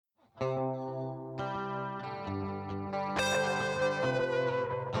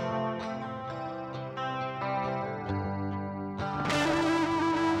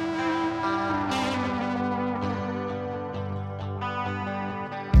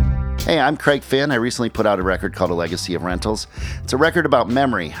Hey, I'm Craig Finn. I recently put out a record called A Legacy of Rentals. It's a record about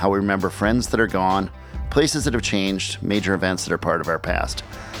memory, how we remember friends that are gone, places that have changed, major events that are part of our past.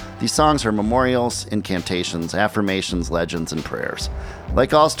 These songs are memorials, incantations, affirmations, legends, and prayers.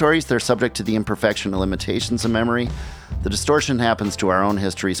 Like all stories, they're subject to the imperfection and limitations of memory. The distortion happens to our own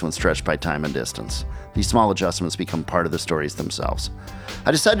histories when stretched by time and distance. These small adjustments become part of the stories themselves.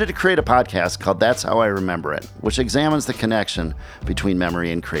 I decided to create a podcast called That's How I Remember It, which examines the connection between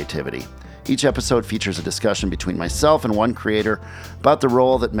memory and creativity. Each episode features a discussion between myself and one creator about the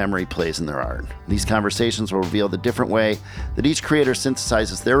role that memory plays in their art. These conversations will reveal the different way that each creator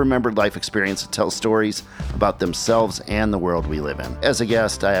synthesizes their remembered life experience to tell stories about themselves and the world we live in. As a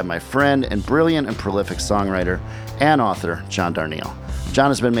guest, I have my friend and brilliant and prolific songwriter and author, John Darnielle. John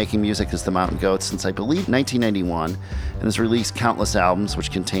has been making music as the Mountain Goats since, I believe, 1991, and has released countless albums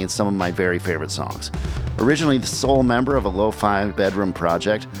which contain some of my very favorite songs. Originally the sole member of a lo-fi bedroom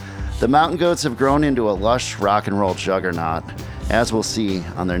project, the Mountain Goats have grown into a lush rock and roll juggernaut, as we'll see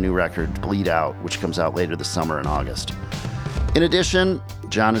on their new record, Bleed Out, which comes out later this summer in August. In addition,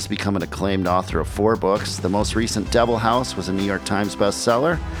 John has become an acclaimed author of 4 books. The most recent, Devil House, was a New York Times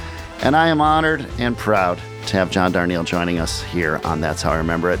bestseller, and I am honored and proud to have John Darnielle joining us here on That's How I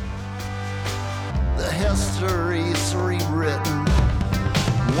Remember It. The history's rewritten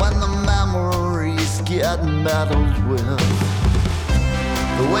when the memories get meddled with.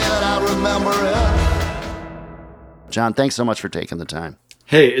 The way that I remember it. John, thanks so much for taking the time.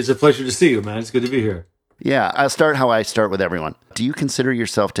 Hey, it's a pleasure to see you, man. It's good to be here. Yeah, I'll start how I start with everyone. Do you consider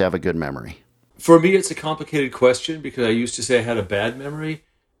yourself to have a good memory? For me, it's a complicated question because I used to say I had a bad memory,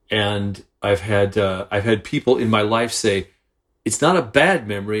 and I've had people in my life say it's not a bad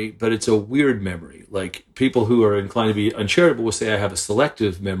memory, but it's a weird memory. Like people who are inclined to be uncharitable will say I have a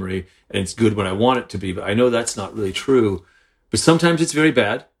selective memory, and it's good when I want it to be. But I know that's not really true. But sometimes it's very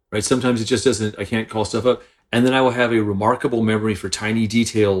bad, right? Sometimes it just doesn't, I can't call stuff up. And then I will have a remarkable memory for tiny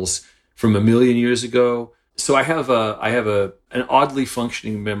details from a million years ago. So I have an oddly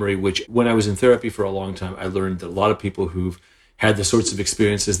functioning memory, which when I was in therapy for a long time, I learned that a lot of people who've had the sorts of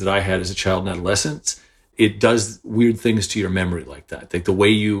experiences that I had as a child and adolescent, it does weird things to your memory like that. Like the way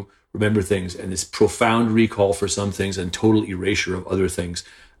you remember things and this profound recall for some things and total erasure of other things.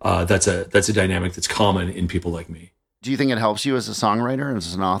 That's a dynamic that's common in people like me. Do you think it helps you as a songwriter and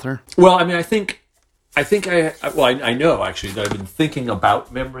as an author? Well, I mean, I know actually that I've been thinking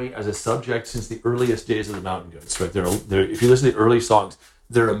about memory as a subject since the earliest days of the Mountain Goats. Right there, if you listen to the early songs,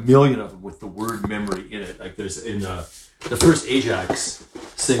 there are a million of them with the word memory in it. Like there's in the first Ajax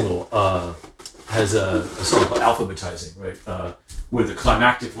single has a song called "Alphabetizing," right? Where the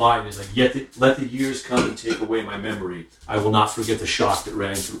climactic line is like, "Yet let the years come and take away my memory. I will not forget the shock that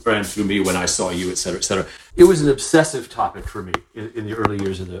ran through me when I saw you," etc., etc. It was an obsessive topic for me in the early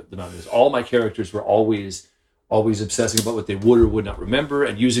years of the Mountains. All my characters were always obsessing about what they would or would not remember,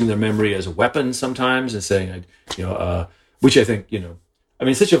 and using their memory as a weapon sometimes, and saying, which I think, I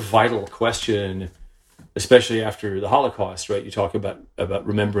mean, it's such a vital question, especially after the Holocaust, right? You talk about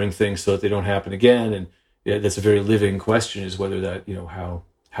remembering things so that they don't happen again, and yeah, that's a very living question, is whether that,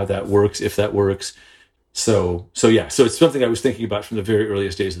 how that works, if that works. So it's something I was thinking about from the very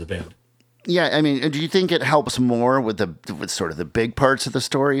earliest days of the band. Yeah, I mean, do you think it helps more with sort of the big parts of the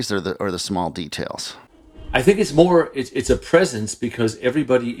stories or the small details? I think it's more, it's a presence, because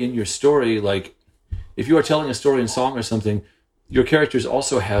everybody in your story, like if you are telling a story in song or something, your characters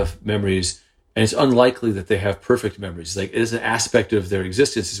also have memories, and it's unlikely that they have perfect memories. Like, it is an aspect of their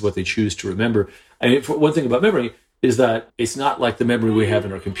existence is what they choose to remember. I mean, one thing about memory is that it's not like the memory we have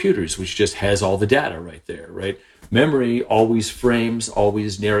in our computers, which just has all the data right there, right? Memory always frames,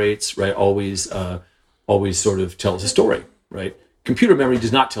 always narrates, right? Always sort of tells a story, right? Computer memory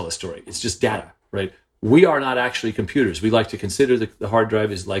does not tell a story. It's just data, right? We are not actually computers. We like to consider the hard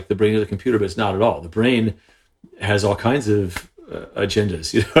drive is like the brain of the computer, but it's not at all. The brain has all kinds of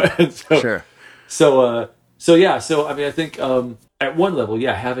agendas, Sure. So I mean, I think at one level,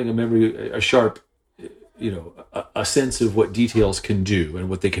 having a memory, a sharp, a sense of what details can do and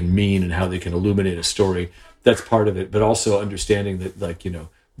what they can mean and how they can illuminate a story, that's part of it. But also understanding that,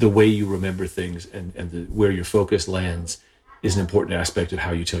 the way you remember things and where your focus lands is an important aspect of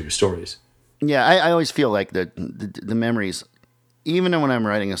how you tell your stories. Yeah, I always feel like the memories, even when I'm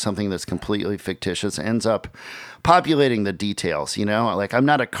writing something that's completely fictitious, ends up populating the details, Like, I'm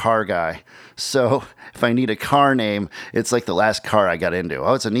not a car guy, so if I need a car name, it's like the last car I got into.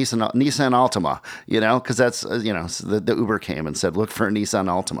 Oh, it's a Nissan Altima, because that's, the Uber came and said, look for a Nissan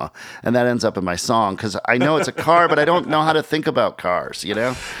Altima. And that ends up in my song, because I know it's a car, but I don't know how to think about cars,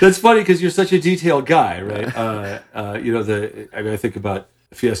 That's funny, because you're such a detailed guy, right? I think about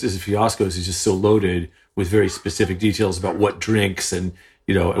Fiestas and Fiascos is just so loaded with very specific details about what drinks and,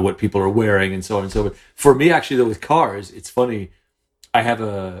 and what people are wearing and so on and so forth. For me, actually, though, with cars, it's funny. I have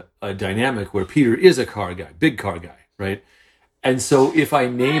a dynamic where Peter is a car guy, big car guy, right? And so if I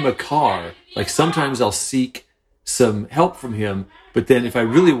name a car, like sometimes I'll seek some help from him, but then if I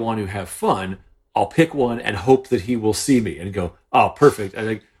really want to have fun, I'll pick one and hope that he will see me and go, oh, perfect. I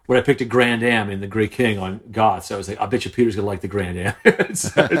think when I picked a Grand Am in the Grey King on Goths, I was like, I bet you Peter's going to like the Grand Am.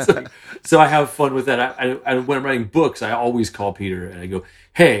 So I have fun with that. And when I'm writing books, I always call Peter and I go,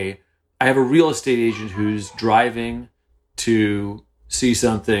 hey, I have a real estate agent who's driving to see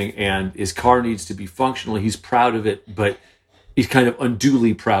something and his car needs to be functional. He's proud of it, but he's kind of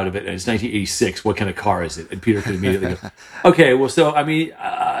unduly proud of it. And it's 1986. What kind of car is it? And Peter could immediately go, okay, well, so, I mean,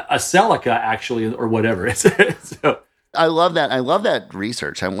 a Celica actually, or whatever. So, I love that. I love that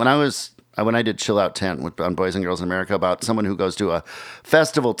research. And when I did Chill Out Tent on Boys and Girls in America about someone who goes to a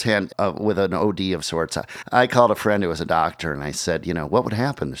festival tent with an OD of sorts, I called a friend who was a doctor and I said, what would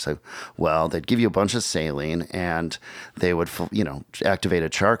happen? So, well, they'd give you a bunch of saline and they would, activate a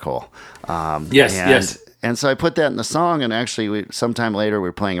charcoal. Yes. And so I put that in the song, and actually, sometime later, we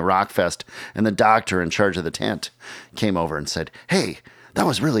were playing a rock fest, and the doctor in charge of the tent came over and said, hey, that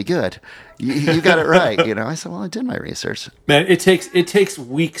was really good. You got it right. I said, well, I did my research. Man, it takes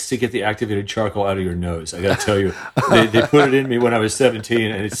weeks to get the activated charcoal out of your nose. I got to tell you, they put it in me when I was 17,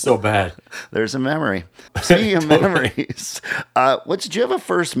 and it's so bad. There's a memory. Speaking of memories, did you have a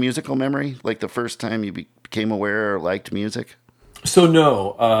first musical memory, like the first time you became aware or liked music? So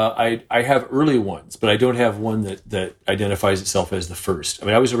no, I have early ones, but I don't have one that identifies itself as the first. I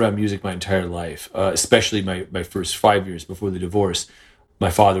mean, I was around music my entire life, especially my first 5 years before the divorce.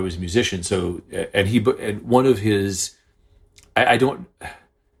 My father was a musician, so and one of his, I don't.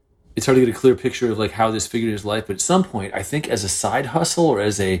 It's hard to get a clear picture of like how this figured in his life, but at some point, I think as a side hustle or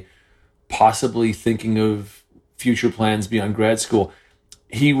as a possibly thinking of future plans beyond grad school,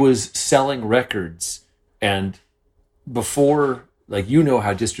 he was selling records, and before. Like,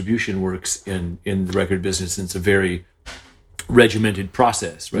 how distribution works in the record business, and it's a very regimented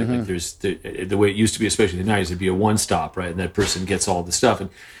process, right? Mm-hmm. Like there's the way it used to be, especially in the 90s, it'd be a one-stop, right? And that person gets all the stuff.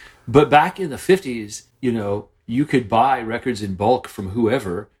 But back in the 50s, you could buy records in bulk from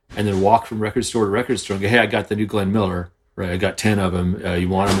whoever and then walk from record store to record store and go, hey, I got the new Glenn Miller, right? I got 10 of them. You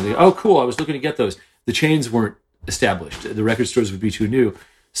want them? And they go, oh, cool. I was looking to get those. The chains weren't established. The record stores would be too new.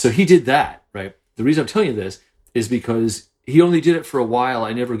 So he did that, right? The reason I'm telling you this is because he only did it for a while.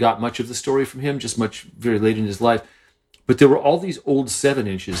 I never got much of the story from him, just very late in his life. But there were all these old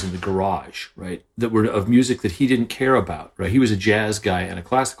 7-inches in the garage, right, that were of music that he didn't care about, right? He was a jazz guy and a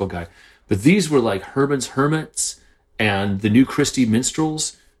classical guy. But these were like Herman's Hermits and the New Christie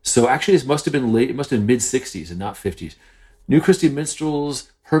Minstrels. So actually, this must have been late. It must have been mid-60s and not 50s. New Christie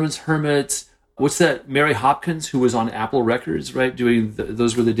Minstrels, Herman's Hermits. What's that? Mary Hopkins, who was on Apple Records, right, doing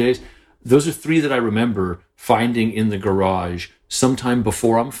those were the days. Those are 3 that I remember finding in the garage sometime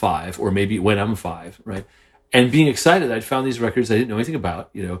before I'm 5, or maybe when I'm 5, right? And being excited, I'd found these records I didn't know anything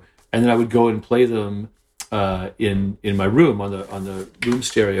about, and then I would go and play them in my room on the room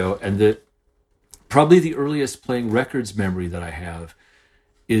stereo. And probably the earliest playing records memory that I have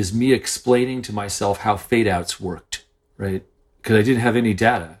is me explaining to myself how fade outs worked, right? Because I didn't have any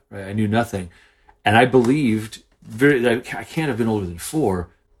data, right? I knew nothing, and I believed I can't have been older than 4.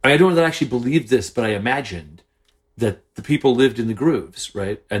 I don't know that I actually believed this, but I imagined that the people lived in the grooves,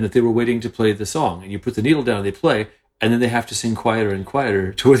 right? And that they were waiting to play the song. And you put the needle down, they play, and then they have to sing quieter and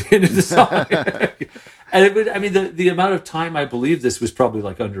quieter toward the end of the song. And the amount of time I believed this was probably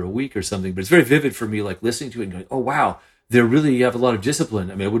like under a week or something, but it's very vivid for me, like listening to it and going, oh, wow, they really have a lot of discipline.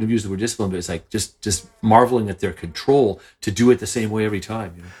 I mean, I wouldn't have used the word discipline, but it's like just marveling at their control to do it the same way every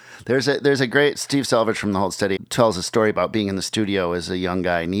time, There's a great Steve Selvage from The Hold Steady tells a story about being in the studio as a young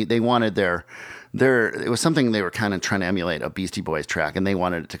guy, and they wanted it was something they were kind of trying to emulate, a Beastie Boys track, and they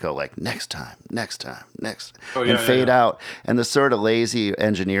wanted it to go like next time, and fade out. And the sort of lazy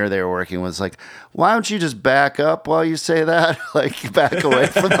engineer they were working with was like, why don't you just back up while you say that? Like back away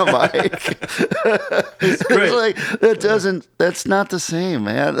from the mic. It's great. Like that's not the same,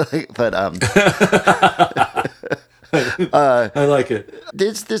 man. I like it.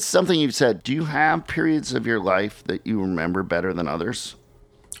 Is this something you said? Do you have periods of your life that you remember better than others?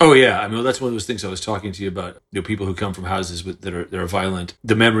 Oh yeah, I mean that's one of those things I was talking to you about. People who come from houses that are violent.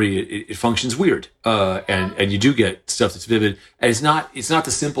 The memory it functions weird, and you do get stuff that's vivid. And it's not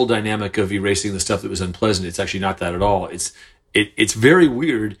the simple dynamic of erasing the stuff that was unpleasant. It's actually not that at all. It's very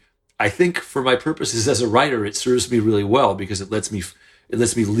weird. I think for my purposes as a writer, it serves me really well because it lets me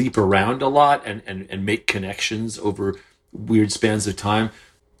leap around a lot and make connections over weird spans of time.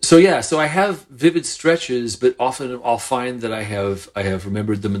 So yeah, so I have vivid stretches, but often I'll find that I have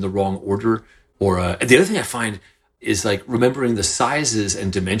remembered them in the wrong order. Or and the other thing I find is like remembering the sizes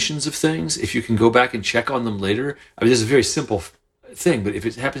and dimensions of things. If you can go back and check on them later, I mean, this is a very simple thing, but if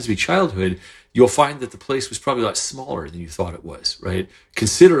it happens to be childhood, you'll find that the place was probably a lot smaller than you thought it was, right?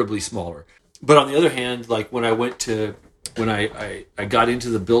 Considerably smaller. But on the other hand, like when I got into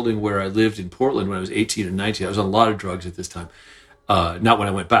the building where I lived in Portland when I was 18 and 19, I was on a lot of drugs at this time. Not when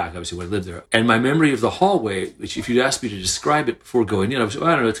I went back, obviously when I lived there. And my memory of the hallway, which if you'd asked me to describe it before going in, I don't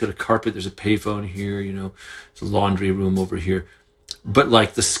know, it's got a carpet, there's a payphone here, there's a laundry room over here. But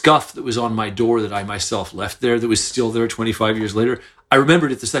like the scuff that was on my door that I myself left there, that was still there 25 years later, I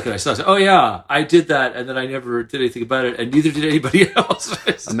remembered it the second I saw it. I said, oh yeah, I did that, and then I never did anything about it, and neither did anybody else.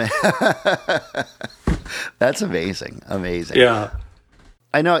 That's amazing. Amazing. Yeah.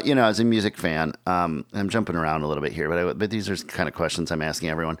 I know, as a music fan, I'm jumping around a little bit here, but these are kind of questions I'm asking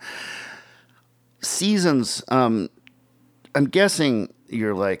everyone. Seasons, I'm guessing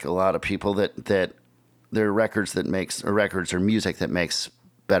you're like a lot of people that there are records or music that makes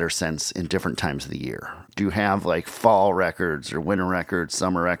better sense in different times of the year. Do you have like fall records or winter records,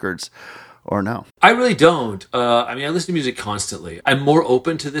 summer records, or no? I really don't. I listen to music constantly. I'm more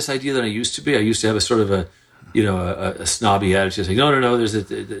open to this idea than I used to be. I used to have a sort of a snobby attitude, saying, no,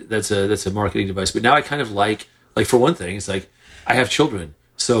 that's a marketing device. But now I kind of like for one thing, it's like I have children.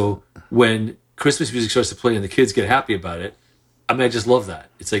 So when Christmas music starts to play and the kids get happy about it, I just love that.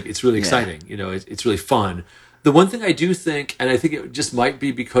 It's like, it's really exciting. It's really fun. The one thing I do think, and I think it just might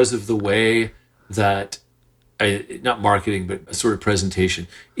be because of the way that, not marketing, but a sort of presentation,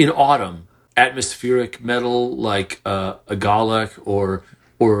 in autumn, atmospheric metal like Agalek or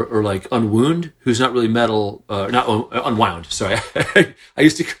like Unwound, who's not really metal, not Unwound. Sorry, I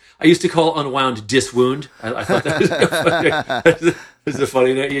used to call Unwound Diswound. I thought that was a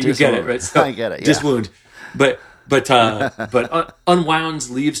funny name. You get it, right? So, I get it. Yeah. Diswound, but Unwound's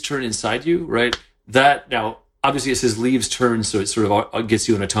leaves turn inside you, right? That now obviously it says leaves turn, so it sort of gets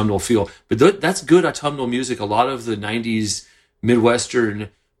you an autumnal feel. But that's good autumnal music. A lot of the '90s Midwestern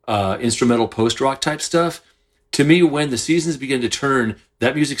instrumental post-rock type stuff. To me, when the seasons begin to turn,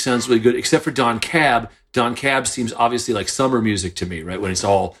 that music sounds really good, except for Don Cab. Don Cab seems obviously like summer music to me, right? When it's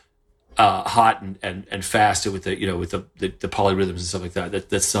all hot and fast and with the polyrhythms and stuff like that.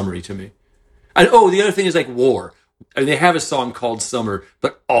 That's summery to me. And the other thing is like War. I mean, they have a song called Summer,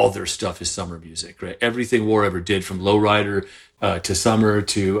 but all their stuff is summer music, right? Everything War ever did, from Lowrider to Summer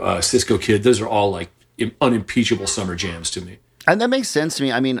to Cisco Kid, those are all like unimpeachable summer jams to me. And that makes sense to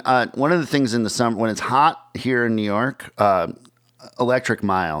me. I mean, one of the things in the summer, when it's hot here in New York, Electric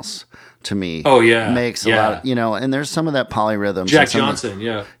Miles, to me, makes a lot of, and there's some of that polyrhythm. Jack Johnson,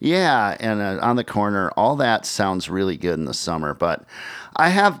 Yeah, and On the Corner, all that sounds really good in the summer. But I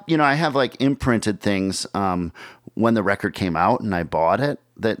have like imprinted things when the record came out and I bought it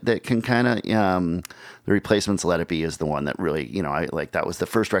that can kind of, the Replacements' Let It Be is the one that really, I like, that was the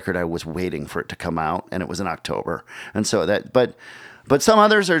first record I was waiting for it to come out, and it was in October. And so but some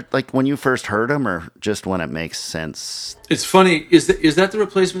others are like when you first heard them, or just when it makes sense. It's funny. Is that the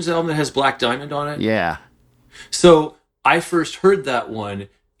Replacements album that has Black Diamond on it? Yeah. So I first heard that one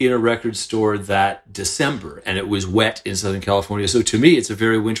in a record store that December, and it was wet in Southern California. So to me, it's a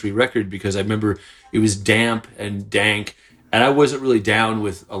very wintry record because I remember it was damp and dank, and I wasn't really down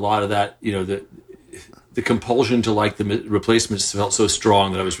with a lot of that. The compulsion to like the Replacements felt so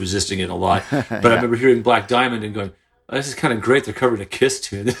strong that I was resisting it a lot. But I remember hearing Black Diamond and going, oh, this is kind of great. They're covering a Kiss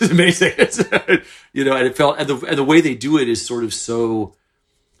tune. This is amazing. And it felt, and the way they do it is sort of so.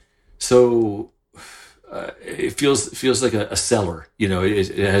 It feels like a cellar.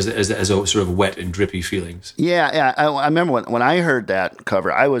 It has a sort of wet and drippy feelings. Yeah. I remember when I heard that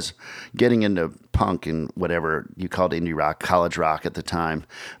cover, I was getting into punk and whatever you called indie rock, college rock at the time,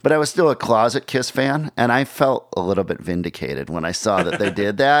 but I was still a closet Kiss fan, and I felt a little bit vindicated when I saw that they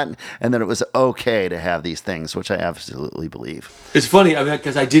did that, and that it was okay to have these things, which I absolutely believe. It's funny,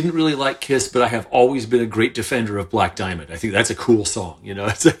 because I didn't really like Kiss, but I have always been a great defender of Black Diamond. I think that's a cool song.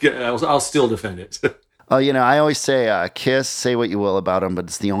 It's like, I'll still defend it. Oh, I always say, Kiss, say what you will about them, but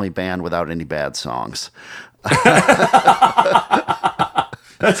it's the only band without any bad songs.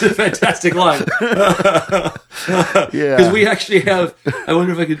 That's a fantastic line. Yeah, because we actually have. I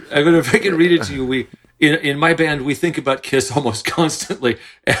wonder if I can read it to you. We in my band, we think about Kiss almost constantly,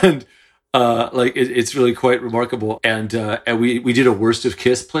 and it's really quite remarkable. And we did a worst of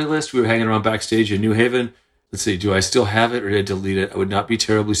Kiss playlist. We were hanging around backstage in New Haven. Let's see, do I still have it or did I delete it? I would not be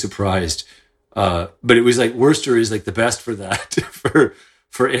terribly surprised. But it was like Worcester is like the best for that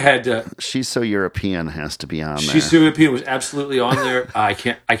For it had She's So European has to be on there. She's So European was absolutely on there. I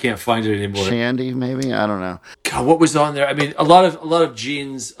can't find it anymore. Shandy, maybe? I don't know. God, what was on there? I mean, a lot of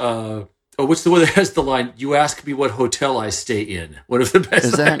Gene's. What's the one that has the line? "You ask me what hotel I stay in." One of the best.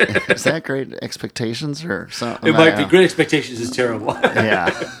 Is that Great Expectations or something? It might be. Great Expectations is terrible. Yeah.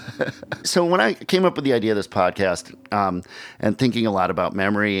 So when I came up with the idea of this podcast, and thinking a lot about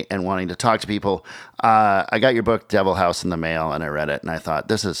memory and wanting to talk to people, I got your book Devil House in the mail, and I read it, and I thought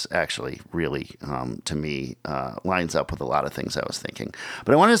this is actually really, to me, lines up with a lot of things I was thinking.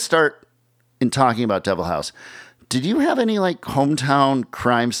 But I wanted to start in talking about Devil House. Did you have any like hometown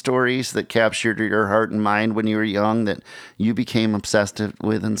crime stories that captured your heart and mind when you were young that you became obsessed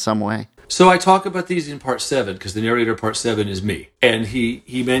with in some way? So I talk about these in part 7 because the narrator of part 7 is me. And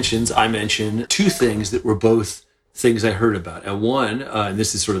I mention 2 things that were both things I heard about. And one, and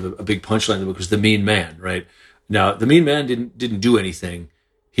this is sort of a big punchline in the book, was the mean man, right? Now, the mean man didn't do anything.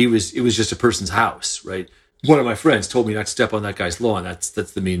 It was just a person's house, right? One of my friends told me not to step on that guy's lawn. That's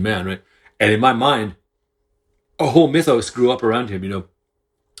the mean man, right? And in my mind, a whole mythos grew up around him,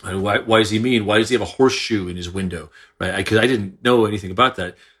 Why is he mean? Why does he have a horseshoe in his window, right? Because I didn't know anything about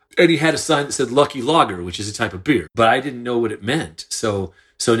that. And he had a sign that said Lucky Lager, which is a type of beer. But I didn't know what it meant. So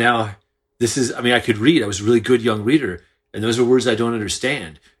now this is, I could read. I was a really good young reader. And those are words I don't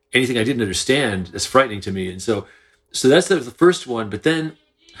understand. Anything I didn't understand, that's frightening to me. And so that's the first one. But then,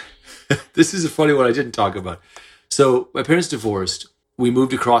 this is a funny one I didn't talk about. So my parents divorced. We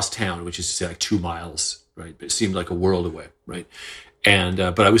moved across town, which is to say like 2 miles, right? But it seemed like a world away, right? And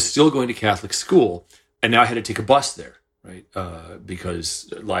but I was still going to Catholic school. And now I had to take a bus there. Right,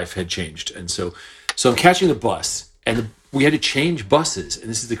 because life had changed, and so I'm catching the bus, and we had to change buses, and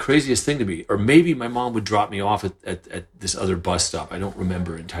this is the craziest thing to me. Or maybe my mom would drop me off at this other bus stop. I don't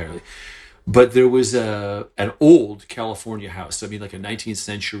remember entirely, but there was an old California house. Like a 19th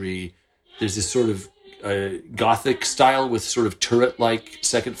century. There's this sort of Gothic style with sort of turret-like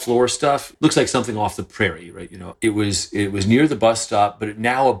second floor stuff. Looks like something off the prairie, right? It was near the bus stop, but it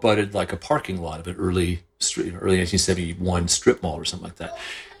now abutted like a parking lot of an early 1971 strip mall or something like that.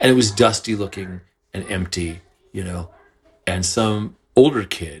 And it was dusty looking and empty, and some older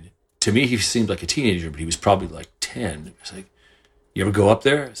kid, to me, he seemed like a teenager, but he was probably like 10. I was like, "You ever go up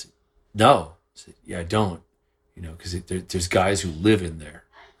there?" I said, "No." I said, "Yeah, I don't, because there's guys who live in there,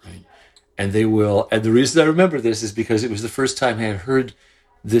 right? And they will." And the reason I remember this is because it was the first time I had heard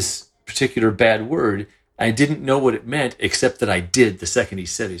this particular bad word. I didn't know what it meant, except that I did the second he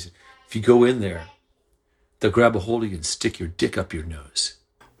said it. He said, "If you go in there, they'll grab a hold of you and stick your dick up your nose."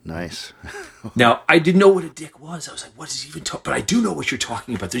 Nice. Now, I didn't know what a dick was. I was like, what is he even talking? But I do know what you're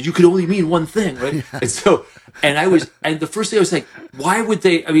talking about. You could only mean one thing, right? Yeah. And the first thing I was like, why would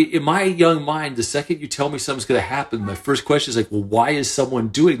they? In my young mind, the second you tell me something's going to happen, my first question is like, well, why is someone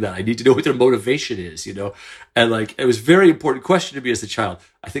doing that? I need to know what their motivation is, And it was a very important question to me as a child.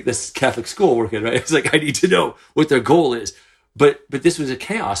 I think that's Catholic school working, right? It's like, I need to know what their goal is. But this was a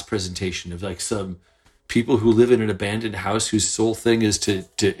chaos presentation of like some people who live in an abandoned house whose sole thing is to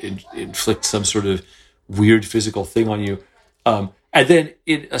inflict some sort of weird physical thing on you. And then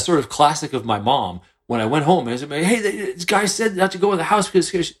in a sort of classic of my mom, when I went home, I said, "Hey, this guy said not to go in the house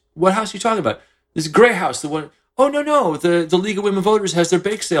because what house are you talking about?" "This gray house, the one." "Oh, no, the League of Women Voters has their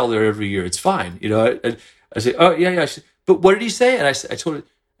bake sale there every year. It's fine." And I say, "Oh, yeah." She said, "But what did he say?" And I told her,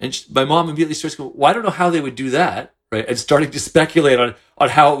 and my mom immediately starts going, "Well, I don't know how they would do that." Right, and starting to speculate on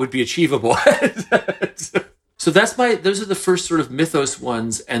how it would be achievable. So those are the first sort of mythos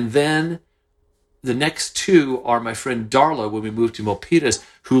ones, and then the next 2 are my friend Darla when we moved to Milpitas,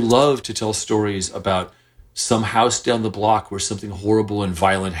 who loved to tell stories about some house down the block where something horrible and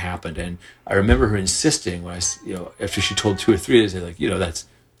violent happened. And I remember her insisting when after she told 2 or 3 days, like,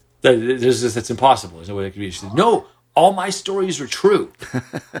 that's impossible. There's no way that could be. She said, "No, all my stories are true,"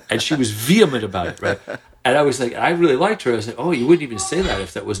 and she was vehement about it, right? And I was like, I really liked her. I was like, "Oh, you wouldn't even say that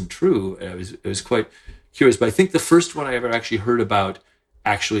if that wasn't true." And I was quite curious. But I think the first one I ever actually heard about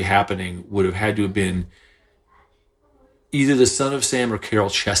actually happening would have had to have been either The Son of Sam or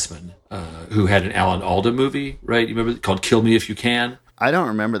Carol Chessman, who had an Alan Alda movie, right? You remember, called Kill Me If You Can? I don't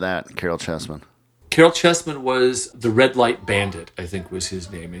remember that, Carol Chessman. Carol Chessman was the red light bandit, I think was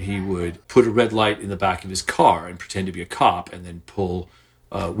his name. And he would put a red light in the back of his car and pretend to be a cop and then pull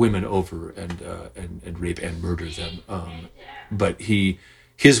women over and rape and murder them. But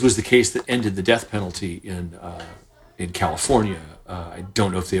his was the case that ended the death penalty in California. I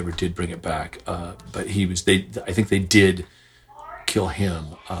don't know if they ever did bring it back, but I think they did kill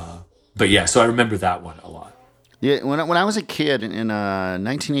him. But yeah, so I remember that one a lot. Yeah, when I was a kid in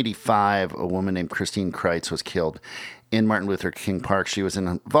 1985, a woman named Christine Kreitz was killed, in Martin Luther King Park. She was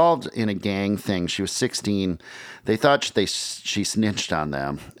involved in a gang thing. She was 16. They thought she snitched on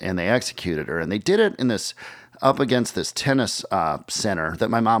them, and they executed her. And they did it in this up against this tennis center that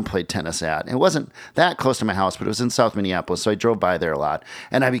my mom played tennis at. It wasn't that close to my house, but it was in South Minneapolis, so I drove by there a lot,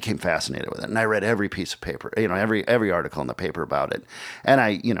 and I became fascinated with it. And I read every piece of paper, every article in the paper about it, and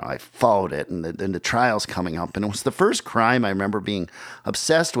I followed it, and the trials coming up, and it was the first crime I remember being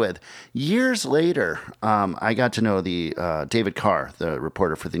obsessed with. Years later, I got to know the David Carr, the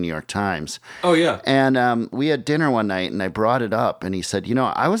reporter for the New York Times. Oh yeah, and we had dinner one night, and I brought it up, and he said,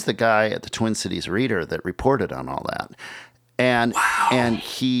 I was the guy at the Twin Cities Reader that reported on all that. And wow. And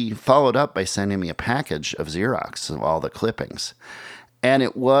he followed up by sending me a package of Xerox of all the clippings. And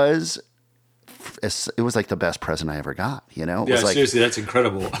it was like the best present I ever got, It Yeah, was like, seriously, that's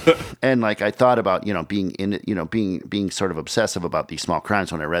incredible. and like I thought about, being in it, being sort of obsessive about these small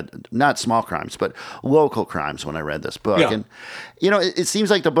crimes when I read, not small crimes, but local crimes when I read this book. Yeah. And, it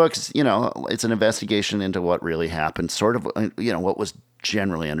seems like the book's, it's an investigation into what really happened, sort of, what was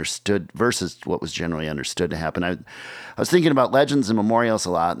generally understood versus what was generally understood to happen. I was thinking about legends and memorials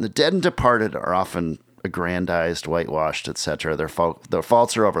a lot, and the dead and departed are often aggrandized, whitewashed, etc. Their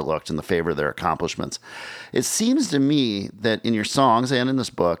faults are overlooked in the favor of their accomplishments. It seems to me that in your songs and in this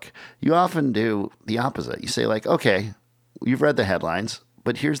book, you often do the opposite. You say like, okay, you've read the headlines,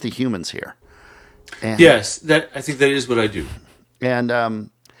 but here's the humans here. And, yes, I think that is what I do. And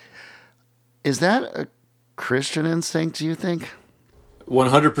is that a Christian instinct, do you think?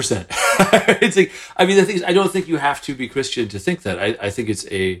 100%. It's like, the thing is, I don't think you have to be Christian to think that. I think it's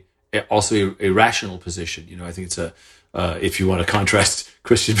also a rational position. I think it's if you want to contrast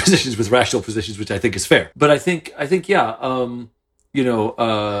Christian positions with rational positions, which I think is fair. But I think, yeah, one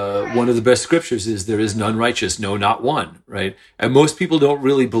of the best scriptures is there is none righteous, no, not one, right? And most people don't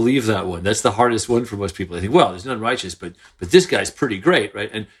really believe that one. That's the hardest one for most people. They think, well, there's none righteous, but this guy's pretty great, right?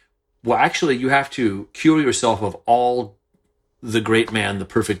 And well, actually, you have to cure yourself of all the great man, the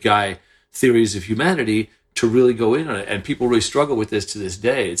perfect guy theories of humanity to really go in on it. And people really struggle with this to this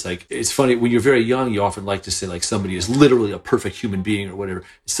day. It's like, it's funny, when you're very young, you often like to say like somebody is literally a perfect human being or whatever.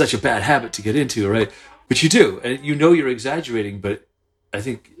 It's such a bad habit to get into, right? But you do, and you're exaggerating, but I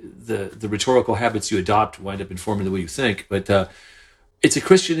think the rhetorical habits you adopt wind up informing the way you think. But it's a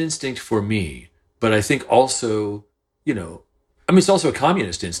Christian instinct for me, but I think also, it's also a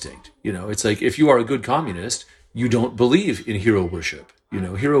communist instinct. It's like, if you are a good communist, you don't believe in hero worship.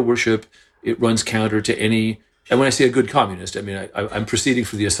 Hero worship, it runs counter to any, and when I say a good communist, I'm proceeding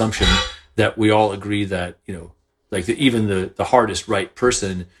from the assumption that we all agree that, even the hardest right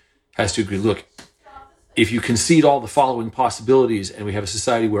person has to agree, look, if you concede all the following possibilities and we have a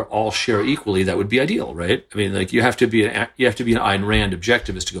society where all share equally, that would be ideal, right? You have to be an Ayn Rand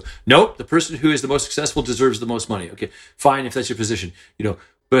objectivist to go, nope, the person who is the most successful deserves the most money. Okay, fine, if that's your position,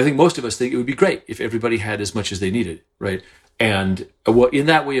 But I think most of us think it would be great if everybody had as much as they needed, right? And in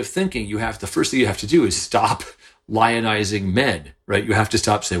that way of thinking, the first thing you have to do is stop lionizing men, right? You have to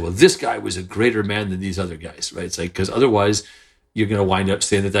stop saying, well, this guy was a greater man than these other guys, right? It's like, because otherwise you're going to wind up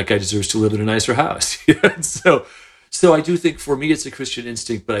saying that guy deserves to live in a nicer house. So I do think for me it's a Christian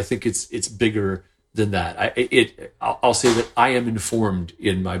instinct, but I think it's bigger than that. I'll say that I am informed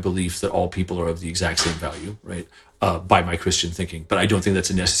in my belief that all people are of the exact same value, right? By my Christian thinking, but I don't think that's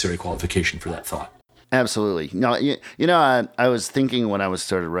a necessary qualification for that thought. Absolutely. No, I was thinking when I was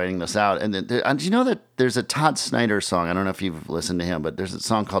started writing this out, and do you know that there's a Todd Snyder song? I don't know if you've listened to him, but there's a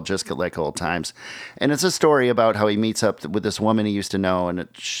song called "Just Like Old Times," and it's a story about how he meets up with this woman he used to know, and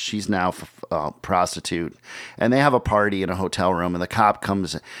she's now a prostitute, and they have a party in a hotel room, and the cop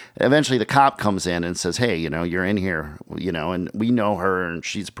comes in and says, "Hey, you're in here, and we know her, and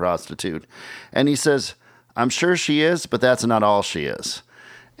she's a prostitute," and he says, "I'm sure she is, but that's not all she is,"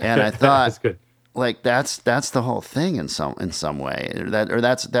 and I thought that's good. Like that's the whole thing in some way.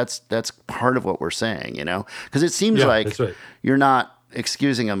 That's part of what we're saying, because it seems like right. You're not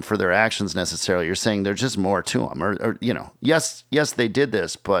excusing them for their actions necessarily. You're saying there's just more to them, or yes, they did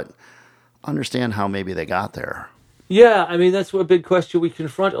this, but understand how maybe they got there. Yeah, that's a big question we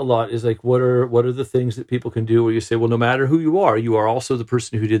confront a lot is like, what are the things that people can do where you say, well, no matter who you are also the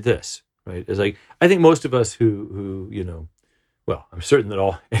person who did this, right? It's like, I think most of us who well, I'm certain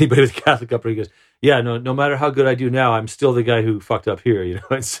that anybody with a Catholic upbringing goes, yeah, no matter how good I do now, I'm still the guy who fucked up here,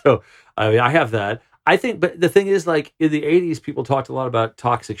 And so, I have that. I think, but the thing is, like, in the 80s, people talked a lot about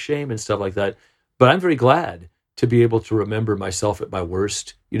toxic shame and stuff like that. But I'm very glad to be able to remember myself at my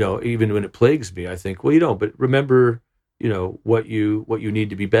worst, even when it plagues me. I think, well, but remember, what you need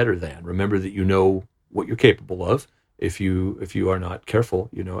to be better than. Remember that what you're capable of if you are not careful,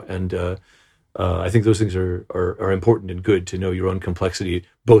 and I think those things are important and good to know your own complexity,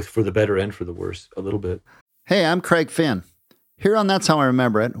 both for the better and for the worse, a little bit. Hey, I'm Craig Finn. Here on That's How I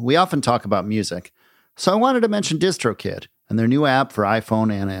Remember It, we often talk about music, so I wanted to mention DistroKid and their new app for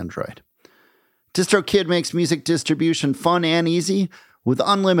iPhone and Android. DistroKid makes music distribution fun and easy, with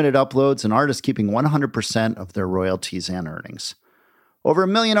unlimited uploads and artists keeping 100% of their royalties and earnings. Over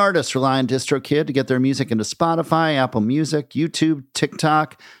 1 million artists rely on DistroKid to get their music into Spotify, Apple Music, YouTube,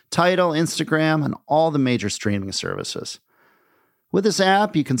 TikTok, Tidal, Instagram, and all the major streaming services. With this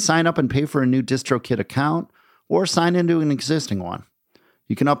app, you can sign up and pay for a new DistroKid account or sign into an existing one.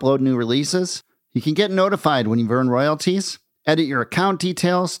 You can upload new releases. You can get notified when you've earned royalties, edit your account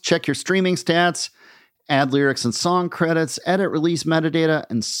details, check your streaming stats, add lyrics and song credits, edit release metadata,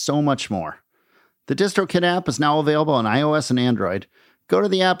 and so much more. The DistroKid app is now available on iOS and Android. Go to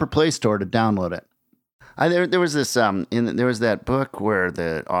the app or Play Store to download it. There was this there was that book where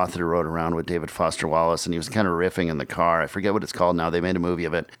the author rode around with David Foster Wallace, and he was kind of riffing in the car. I forget what it's called now. They made a movie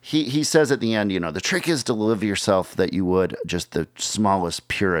of it. He says at the end, the trick is to live yourself that you would just the smallest,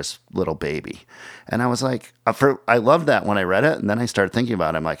 purest little baby. And I was like, I loved that when I read it, and then I started thinking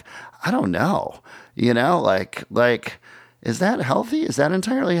about it. I'm like, I don't know, like. Is that healthy? Is that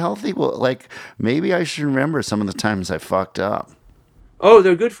entirely healthy? Well, maybe I should remember some of the times I fucked up. Oh,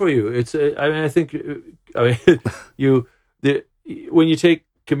 they're good for you. It's. I think. When you take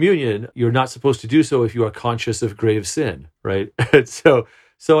communion, you're not supposed to do so if you are conscious of grave sin, right? so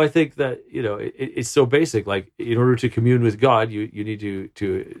I think that it's so basic. Like, in order to commune with God, you need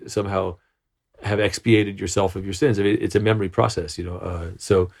to somehow have expiated yourself of your sins. I mean, it's a memory process,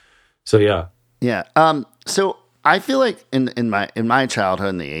 So yeah. Yeah. So I feel like in my childhood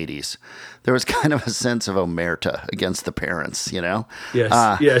in the 80s, there was kind of a sense of omerta against the parents, Yes.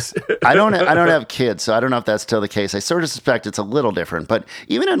 Yes. I don't have kids, so I don't know if that's still the case. I sort of suspect it's a little different, but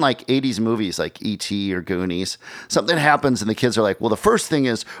even in 80s movies like E.T. or Goonies, something happens and the kids are like, well, the first thing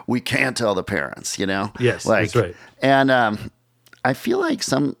is we can't tell the parents, Yes, that's right. And I feel like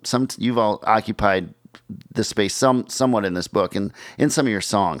some you've all occupied the space somewhat in this book and in some of your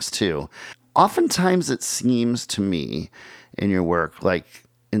songs too. Oftentimes it seems to me in your work, like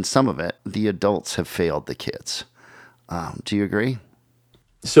in some of it, the adults have failed the kids. Do you agree?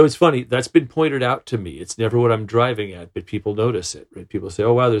 So it's funny. That's been pointed out to me. It's never what I'm driving at, but people notice it. Right? People say,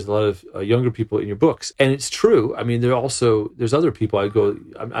 "Oh, wow, there's a lot of younger people in your books," and it's true. I mean, there's other people.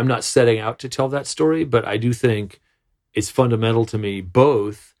 I'm not setting out to tell that story, but I do think it's fundamental to me.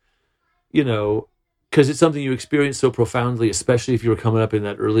 Both, because it's something you experience so profoundly, especially if you were coming up in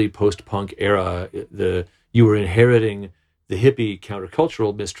that early post-punk era. You were inheriting the hippie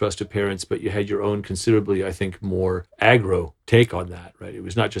countercultural mistrust of parents, but you had your own considerably, I think, more aggro take on that, right? It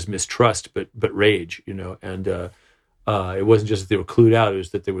was not just mistrust, but rage, and it wasn't just that they were clued out, it was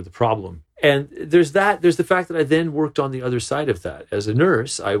that they were the problem. And there's the fact that I then worked on the other side of that. As a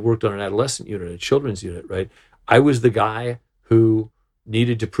nurse, I worked on an adolescent unit, a children's unit, right? I was the guy who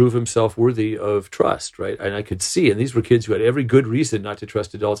needed to prove himself worthy of trust, right? And I could see, and these were kids who had every good reason not to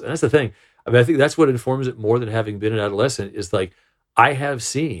trust adults. And that's the thing. I mean, I think that's what informs it more than having been an adolescent is I have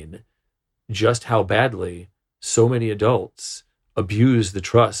seen just how badly so many adults abuse the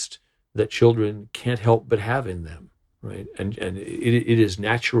trust that children can't help but have in them, right? And it is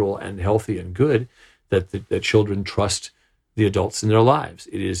natural and healthy and good that children trust the adults in their lives.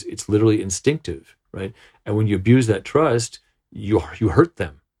 It's literally instinctive, right? And when you abuse that trust, you hurt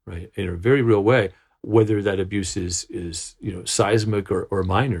them, right, in a very real way. Whether that abuse is seismic or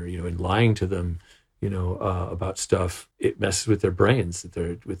minor, in lying to them, about stuff, it messes with their brains,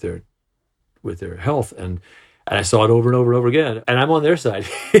 with their health, and I saw it over and over and over again. And I'm on their side.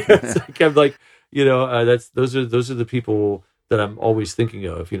 I'm like, those are the people that I'm always thinking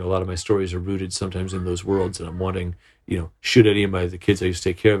of. A lot of my stories are rooted sometimes in those worlds, and I'm wanting, should any of the kids I used to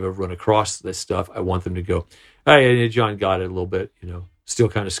take care of ever run across this stuff, I want them to go, hey, John got it a little bit, still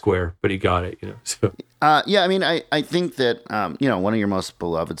kind of square, but he got it, So yeah, I mean, I think that one of your most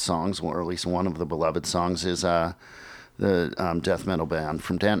beloved songs, or at least one of the beloved songs, is the death metal band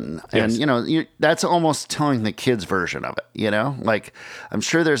from Denton, yes. And that's almost telling the kids' version of it. Like, I'm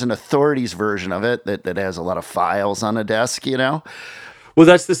sure there's an authorities version of it that has a lot of files on a desk. Well,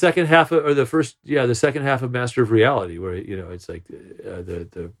 that's the second half of, or the second half of Master of Reality, where it's like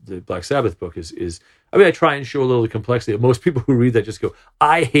the Black Sabbath book is. I mean, I try and show a little complexity. Most people who read that just go,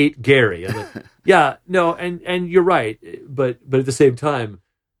 "I hate Gary." I'm like, yeah, no, and you're right, but at the same time,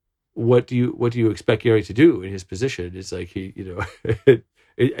 what do you expect Gary to do in his position? It's like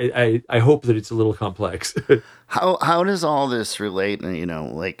I hope that it's a little complex. How does all this relate?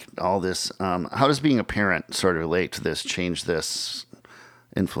 All this. How does being a parent sort of relate to this? Change this?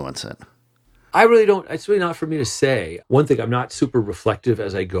 Influence it? I really don't. It's really not for me to say. One thing, I'm not super reflective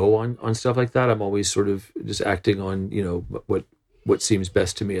as I go on stuff like that. I'm always sort of just acting on what seems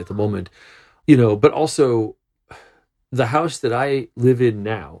best to me at the moment. But also the house that I live in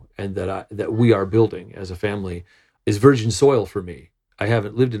now and that we are building as a family is virgin soil for me. I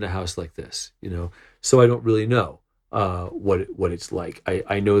haven't lived in a house like this, so I don't really know what it's like.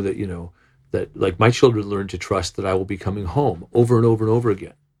 I know that that like my children learn to trust that I will be coming home over and over and over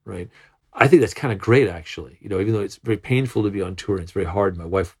again, right? I think that's kind of great, actually. Even though it's very painful to be on tour and it's very hard. My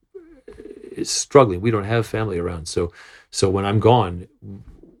wife is struggling. We don't have family around, so when I'm gone,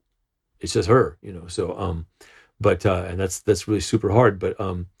 it's just her, So, but and that's really super hard.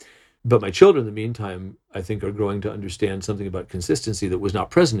 But my children, in the meantime, I think are growing to understand something about consistency that was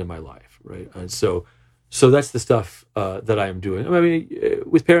not present in my life, right? And so that's the stuff that I am doing. I mean,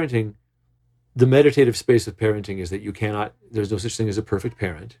 with parenting, the meditative space of parenting is that there's no such thing as a perfect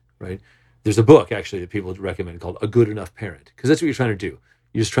parent, right? There's a book actually that people recommend called A Good Enough Parent, because that's what you're trying to do.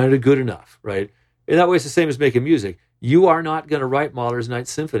 You're just trying to do good enough, right? In that way, it's the same as making music. You are not going to write Mahler's Ninth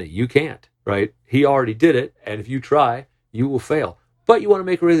Symphony. You can't, right? He already did it, and if you try, you will fail. But you want to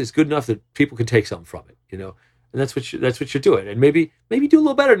make a record that's good enough that people can take something from it, and that's what you're doing. And maybe do a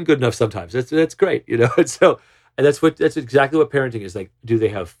little better than good enough sometimes. That's great, And that's exactly what parenting is like. Do they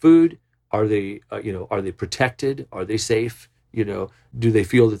have food? Are they are they protected? Are they safe? Do they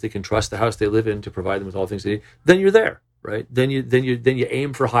feel that they can trust the house they live in to provide them with all things they need? Then you're there, right? Then you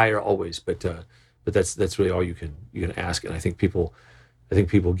aim for higher always. But that's really all you can ask. And I think people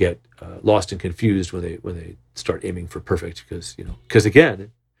get lost and confused when they start aiming for perfect, because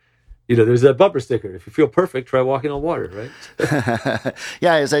again, there's that bumper sticker. If you feel perfect, try walking on water, right?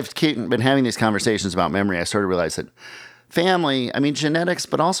 Yeah, as I've been having these conversations about memory, I sort of realized that family, I mean, genetics,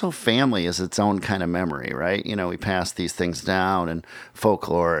 but also family is its own kind of memory, right? We pass these things down and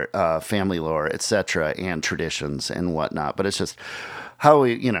folklore, family lore, etc., and traditions and whatnot. But it's just how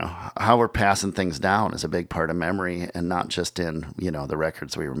we're passing things down is a big part of memory, and not just in, the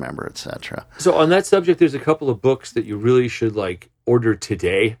records we remember, etc. So on that subject, there's a couple of books that you really should order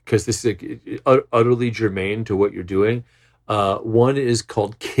today, because this is utterly germane to what you're doing. One is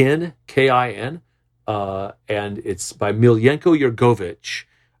called Kin, K-I-N. And it's by Miljenko Jurgovic.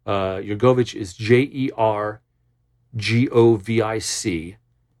 Jurgovic is Jergovic,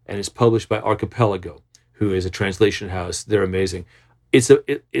 and it's published by Archipelago, who is a translation house. They're amazing. It's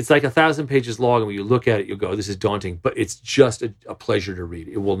like 1,000 pages long, and when you look at it, you'll go, "This is daunting," but it's just a pleasure to read.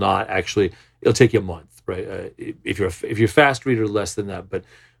 It will not actually. It'll take you a month, right? If you're a fast reader, less than that, but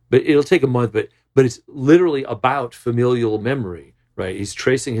it'll take a month. But it's literally about familial memory. Right, he's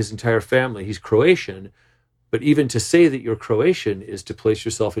tracing his entire family. He's Croatian, but even to say that you're Croatian is to place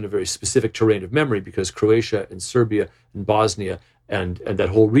yourself in a very specific terrain of memory, because Croatia and Serbia and Bosnia and that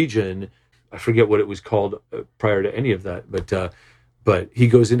whole region, I forget what it was called prior to any of that, but he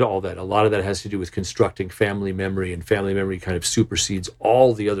goes into all that. A lot of that has to do with constructing family memory, and family memory kind of supersedes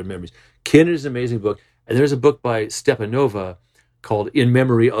all the other memories. Kin is an amazing book, and there's a book by Stepanova called In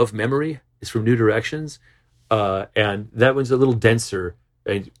Memory of Memory. It's from New Directions. And that one's a little denser.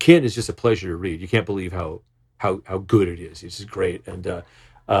 And Kin is just a pleasure to read. You can't believe how good it is. It's just great. And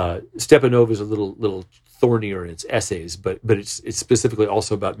Stepanova is a little thornier in its essays, but it's specifically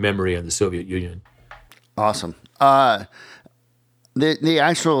also about memory and the Soviet Union. Awesome. The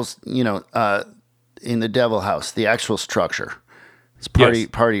actual, in the Devil House, the actual structure. It's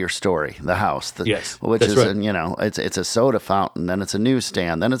part of your story, the house. Which is, right. It's a soda fountain, then it's a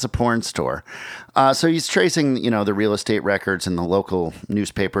newsstand, then it's a porn store. So he's tracing, the real estate records and the local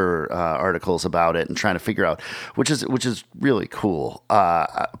newspaper articles about it, and trying to figure out, which is really cool.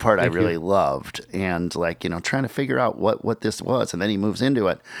 Part I really loved, and trying to figure out what this was, and then he moves into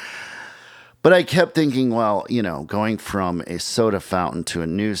it. But I kept thinking, well, going from a soda fountain to a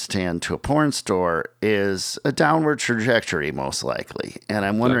newsstand to a porn store is a downward trajectory, most likely. And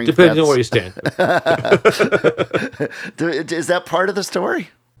I'm wondering, depends on where you stand. Is that part of the story?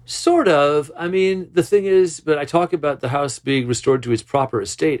 Sort of. I mean, the thing is, but I talk about the house being restored to its proper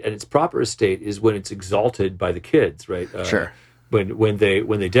estate, and its proper estate is when it's exalted by the kids, right? Sure. When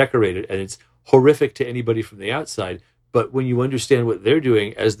they decorate it, and it's horrific to anybody from the outside. But when you understand what they're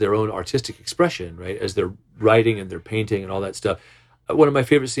doing as their own artistic expression, right, as they're writing and they're painting and all that stuff. One of my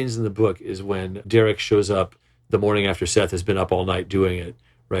favorite scenes in the book is when Derek shows up the morning after Seth has been up all night doing it,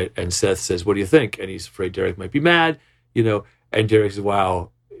 right? And Seth says, "What do you think?" And he's afraid Derek might be mad, and Derek says,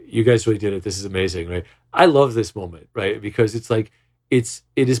 "Wow, you guys really did it. This is amazing," right? I love this moment, right? Because it's like, it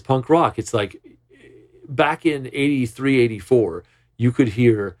is punk rock. It's like back in 83, 84, you could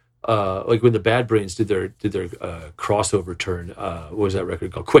hear, when the Bad Brains did their crossover turn, what was that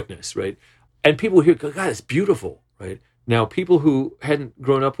record called? Quickness, right? and people hear, God, it's beautiful, right? Now, people who hadn't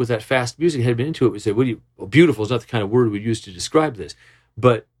grown up with that fast music, had been into it, would say, well, beautiful is not the kind of word we use to describe this.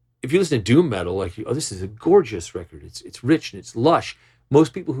 But if you listen to doom metal, like, oh, this is a gorgeous record. It's rich and it's lush.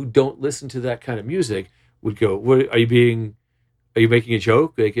 Most people who don't listen to that kind of music would go, what, are you making a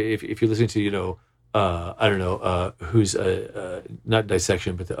joke? Like if you're listening to, I don't know, who's not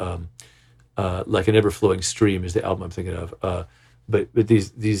Dissection, but like an ever flowing stream is the album I'm thinking of. But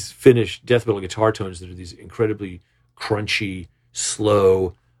these Finnish death metal guitar tones that are these incredibly crunchy,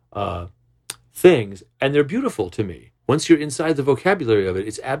 slow things, and they're beautiful to me. Once you're inside the vocabulary of it,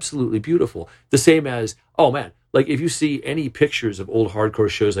 it's absolutely beautiful. The same as, oh man, like if you see any pictures of old hardcore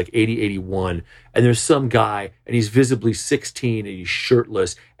shows like 80, 81, and there's some guy and he's visibly 16 and he's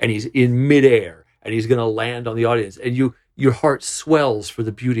shirtless and he's in midair and he's going to land on the audience, and your heart swells for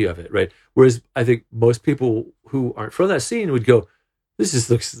the beauty of it, right? Whereas I think most people who aren't from that scene would go, this just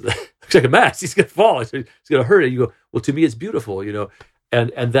looks like a mess. He's going to fall. It's going to hurt. And you go, well, to me, it's beautiful,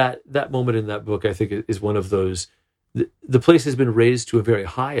 And that moment in that book, I think, is one of those. The place has been raised to a very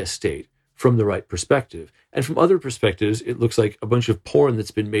high estate from the right perspective, and from other perspectives, it looks like a bunch of porn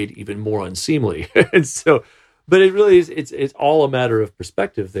that's been made even more unseemly. And so, but it really is. It's all a matter of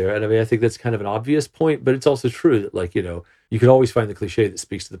perspective there. And I mean, I think that's kind of an obvious point, but it's also true that, you can always find the cliche that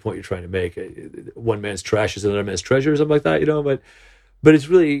speaks to the point you're trying to make. One man's trash is another man's treasure, or something like that. But it's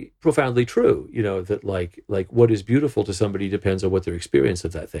really profoundly true, that like what is beautiful to somebody depends on what their experience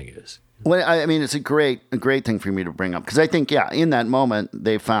of that thing is. Well, I mean, it's a great thing for me to bring up, because I think, in that moment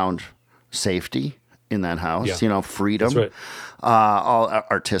they found safety in that house, freedom, That's right. All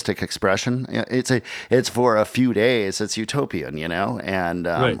artistic expression. It's for a few days. It's utopian, and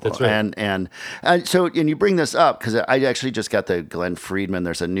Right, that's right. And so you bring this up because I actually just got the Glenn Friedman.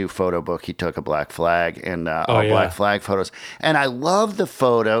 There's a new photo book he took of Black Flag and all Black Flag photos, and I love the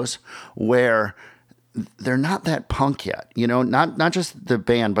photos where they're not that punk yet, not just the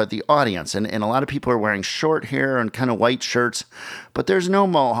band, but the audience. And a lot of people are wearing short hair and kind of white shirts, but there's no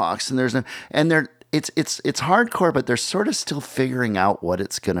mohawks it's hardcore, but they're sort of still figuring out what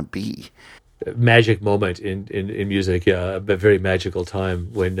it's going to be. Magic moment in music. Yeah. A very magical time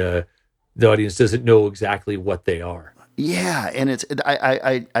when the audience doesn't know exactly what they are. Yeah. And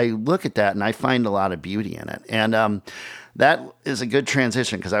I look at that and I find a lot of beauty in it. And, that is a good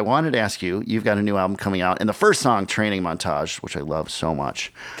transition, because I wanted to ask you, you've got a new album coming out, and the first song, Training Montage, which I love so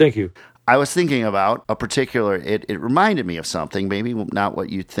much. Thank you. I was thinking about a particular, it reminded me of something, maybe not what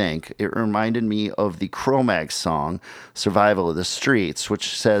you think. It reminded me of the Cro-Mags song, Survival of the Streets,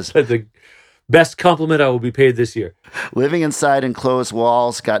 which says, The best compliment I will be paid this year. living inside enclosed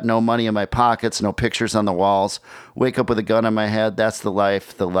walls, got no money in my pockets, no pictures on the walls, wake up with a gun on my head, that's the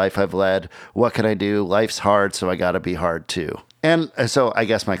life I've led. What can I do? Life's hard, so I gotta be hard too. And so I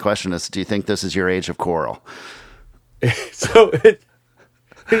guess my question is, do you think this is your age of coral? So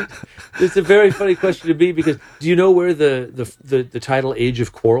it's a very funny question to me, because do you know where the title Age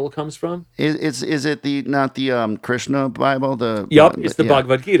of Quarrel comes from? Is it not the Krishna Bible? It's the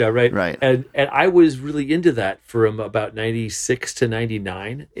Bhagavad Gita, right? Right. And I was really into that from about 96 to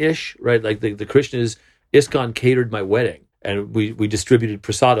 99-ish, right? Like the Krishnas, ISKCON catered my wedding. And we distributed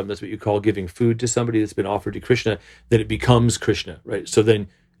prasadam. That's what you call giving food to somebody that's been offered to Krishna. Then it becomes Krishna, right? So then,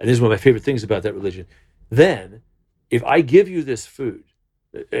 and this is one of my favorite things about that religion. Then, if I give you this food,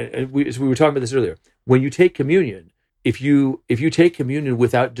 and we were talking about this earlier, when you take communion, if you take communion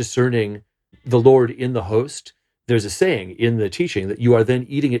without discerning the Lord in the host, there's a saying in the teaching that you are then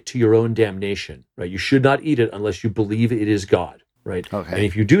eating it to your own damnation, right? You should not eat it unless you believe it is God, right? Okay. And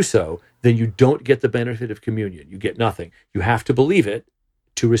if you do so, then you don't get the benefit of communion. You get nothing. You have to believe it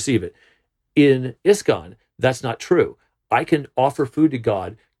to receive it. In ISKCON, that's not true. I can offer food to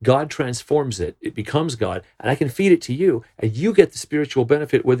God. God transforms it. It becomes God, and I can feed it to you, and you get the spiritual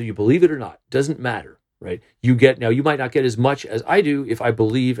benefit whether you believe it or not. Doesn't matter, right? You might not get as much as I do if I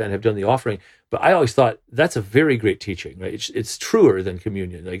believe and have done the offering, but I always thought that's a very great teaching, right? It's truer than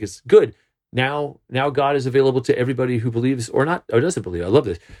communion. Like, it's good. Now God is available to everybody who believes or not, or doesn't believe. I love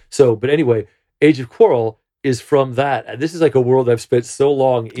this. So, but anyway, Age of Quarrel is from that. And this is like a world I've spent so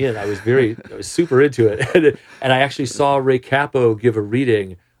long in. I was super into it. And I actually saw Ray Cappo give a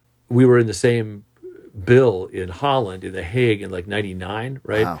reading. We were in the same bill in Holland, in The Hague, in like 99,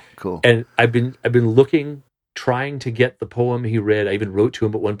 right? Wow, cool. And I've been looking, trying to get the poem he read. I even wrote to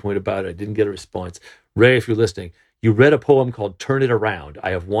him at one point about it. I didn't get a response. Ray, if you're listening, you read a poem called Turn It Around. I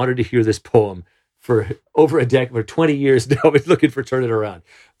have wanted to hear this poem for over a decade, for 20 years now. I've been looking for Turn It Around.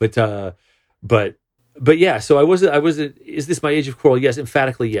 But yeah, so I wasn't, is this my age of quarrel? Yes,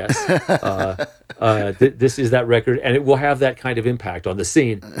 emphatically yes. This is that record, and it will have that kind of impact on the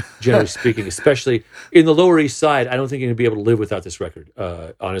scene, generally speaking, especially in the Lower East Side. I don't think you're going to be able to live without this record.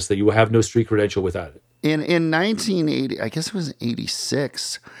 Honestly, you will have no street credential without it. In 1980, I guess it was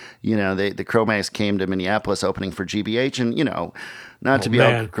 86, the Cro-Mags came to Minneapolis opening for GBH, and, not to be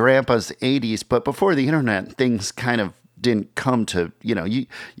all grandpa's 80s, but before the internet, things kind of didn't come to, you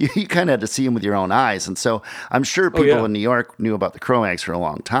kind of had to see them with your own eyes. And so I'm sure people in New York knew about the Cro-Mags for a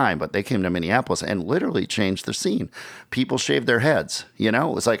long time, but they came to Minneapolis and literally changed the scene. People shaved their heads, it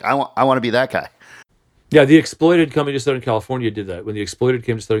was like, I want to be that guy. Yeah, the Exploited coming to Southern California did that. When the Exploited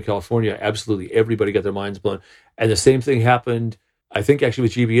came to Southern California, absolutely everybody got their minds blown. And the same thing happened, I think, actually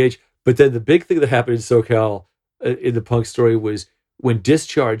with GBH. But then the big thing that happened in SoCal in the punk story was when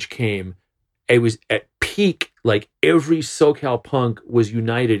Discharge came, it was at peak, like every SoCal punk was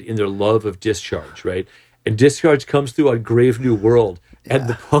united in their love of Discharge, right? And Discharge comes through on Grave New World, and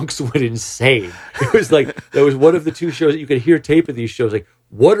the punks went insane. It was like, that was one of the two shows that you could hear tape of these shows, like,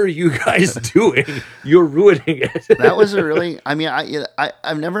 what are you guys doing? You're ruining it. That was a really,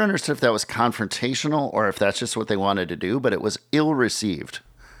 I've never understood if that was confrontational or if that's just what they wanted to do, but it was ill-received.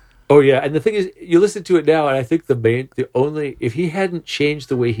 Oh yeah, and the thing is, you listen to it now, and I think if he hadn't changed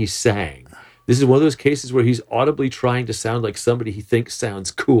the way he sang, this is one of those cases where he's audibly trying to sound like somebody he thinks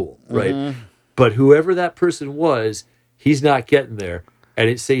sounds cool, right? Mm-hmm. But whoever that person was, he's not getting there. And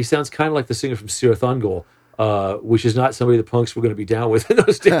he sounds kind of like the singer from Sirathangol, which is not somebody the punks were going to be down with in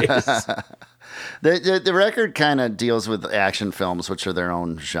those days. The record kind of deals with action films, which are their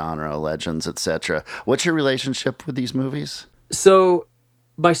own genre, legends, etc. What's your relationship with these movies? So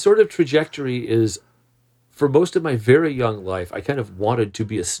my sort of trajectory is, for most of my very young life, I kind of wanted to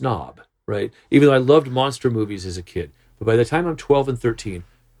be a snob, right? Even though I loved monster movies as a kid. But by the time I'm 12 and 13,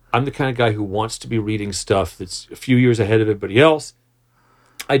 I'm the kind of guy who wants to be reading stuff that's a few years ahead of everybody else.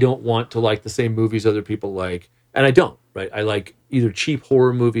 I don't want to like the same movies other people like. And I don't, right? I like either cheap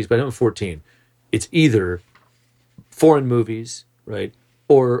horror movies, but I'm 14. It's either foreign movies, right?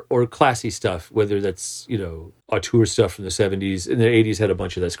 Or classy stuff, whether that's, auteur stuff from the 70s. In the 80s had a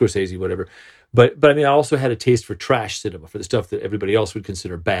bunch of that, Scorsese, whatever. But I also had a taste for trash cinema, for the stuff that everybody else would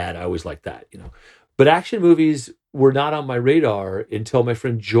consider bad. I always liked that, But action movies were not on my radar until my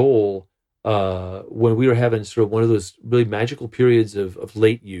friend Joel, when we were having sort of one of those really magical periods of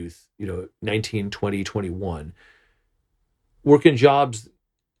late youth, 19, 20, 21, working jobs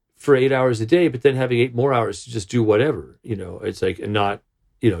for 8 hours a day, but then having 8 more hours to just do whatever, it's like, and not,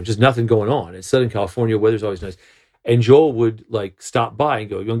 just nothing going on. In Southern California, weather's always nice. And Joel would like stop by and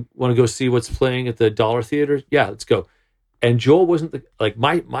go, "You want to go see what's playing at the Dollar Theater? Yeah, let's go." And Joel wasn't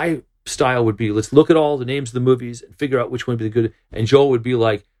my style would be, let's look at all the names of the movies and figure out which one would be the good. And Joel would be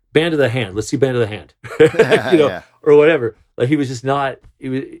like, Band of the Hand. Let's see Band of the Hand, or whatever. Like he was just not.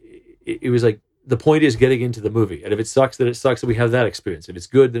 It was like, the point is getting into the movie, and if it sucks, then it sucks, and we have that experience. If it's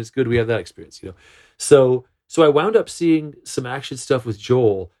good, then it's good. We have that experience, So I wound up seeing some action stuff with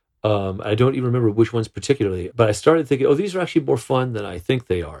Joel. I don't even remember which ones particularly, but I started thinking, oh, these are actually more fun than I think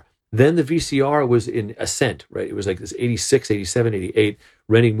they are. Then the VCR was in ascent, right? It was like this 86, 87, 88.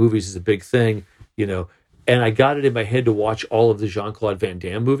 Renting movies is a big thing, and I got it in my head to watch all of the Jean-Claude Van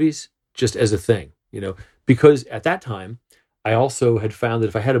Damme movies just as a thing, because at that time, I also had found that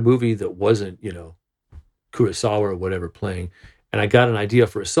if I had a movie that wasn't, Kurosawa or whatever playing, and I got an idea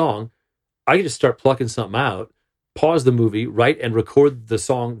for a song, I could just start plucking something out, pause the movie, write and record the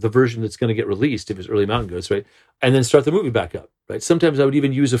song, the version that's going to get released if it's early Mountain Goats, right? And then start the movie back up, right? Sometimes I would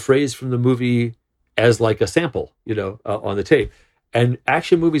even use a phrase from the movie as like a sample, on the tape. And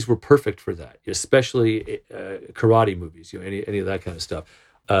action movies were perfect for that, especially karate movies, any of that kind of stuff.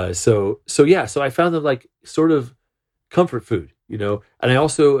 So I found them like sort of comfort food, and I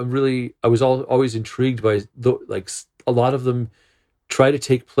also I was always intrigued by a lot of them try to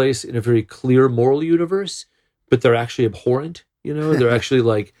take place in a very clear moral universe, but they're actually abhorrent, they're actually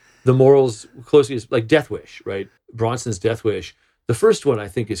like the morals closely is like Death Wish, right? Bronson's Death Wish. The first one I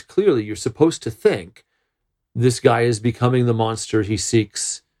think is clearly you're supposed to think this guy is becoming the monster he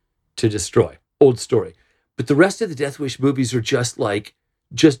seeks to destroy. Old story. But the rest of the Death Wish movies are just like,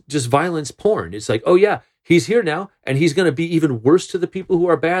 just violence porn. It's like, oh yeah, he's here now, and he's going to be even worse to the people who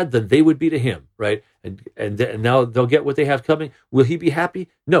are bad than they would be to him, right? And now they'll get what they have coming. Will he be happy?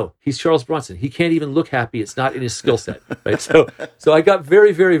 No, he's Charles Bronson. He can't even look happy. It's not in his skill set, right? So I got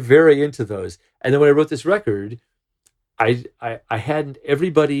very, very, very into those. And then when I wrote this record, I hadn't,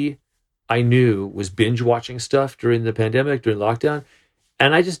 everybody I knew was binge watching stuff during the pandemic, during lockdown,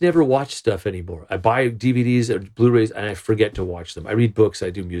 and I just never watch stuff anymore. I buy DVDs or Blu-rays and I forget to watch them. I read books,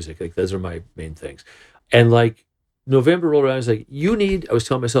 I do music. Like those are my main things. And like November rolled around, I was like, I was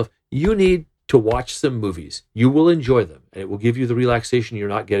telling myself, you need to watch some movies. You will enjoy them, and it will give you the relaxation you're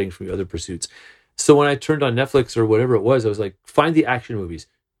not getting from your other pursuits. So when I turned on Netflix or whatever it was, I was like, find the action movies.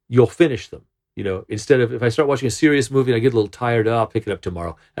 You'll finish them. Instead of, if I start watching a serious movie and I get a little tired, I'll pick it up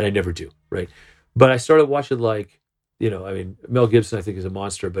tomorrow, and I never do, right? But I started watching Mel Gibson, I think, is a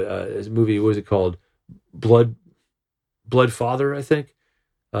monster, but his movie, what was it called? Blood Father, I think.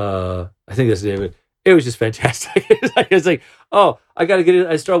 I think that's the name of it. It was just fantastic. It's like, oh, I got to get it.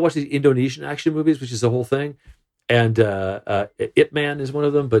 I started watching these Indonesian action movies, which is the whole thing. And Ip Man is one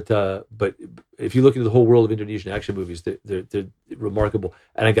of them. But if you look into the whole world of Indonesian action movies, they're remarkable.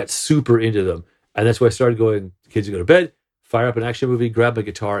 And I got super into them. And that's why I started going, kids go to bed, fire up an action movie, grab my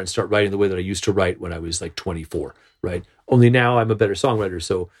guitar, and start writing the way that I used to write when I was like 24, right? Only now I'm a better songwriter,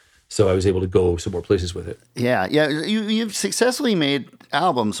 so I was able to go some more places with it. Yeah. You've successfully made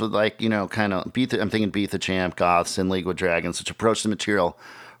albums with kind of I'm thinking Beat the Champ, Goths, and League with Dragons, which approach the material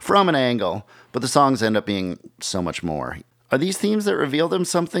from an angle, but the songs end up being so much more. Are these themes that reveal them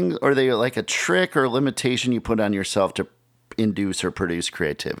something, or are they like a trick or a limitation you put on yourself to induce or produce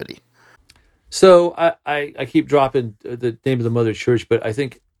creativity? So I keep dropping the name of the Mother Church, but I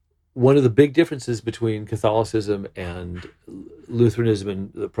think one of the big differences between Catholicism and Lutheranism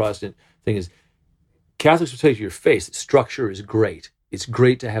and the Protestant thing is Catholics will tell you to your face that structure is great. It's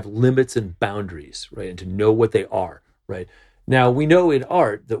great to have limits and boundaries, right? And to know what they are, right? Now, we know in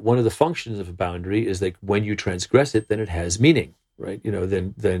art that one of the functions of a boundary is like when you transgress it, then it has meaning, right?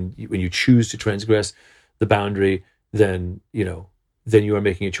 Then when you choose to transgress the boundary, then you are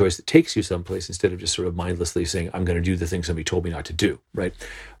making a choice that takes you someplace instead of just sort of mindlessly saying, I'm going to do the thing somebody told me not to do, right?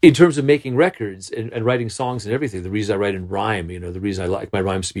 In terms of making records and writing songs and everything, the reason I write in rhyme, the reason I like my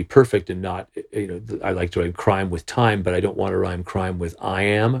rhymes to be perfect and not, I like to write crime with time, but I don't want to rhyme crime with I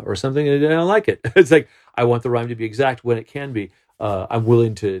am or something, and I don't like it. It's like, I want the rhyme to be exact when it can be. I'm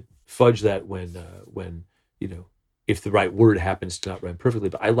willing to fudge that when if the right word happens to not rhyme perfectly,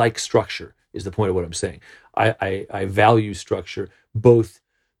 but I like structure is the point of what I'm saying. I value structure, both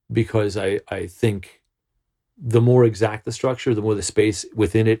because I think the more exact the structure, the more the space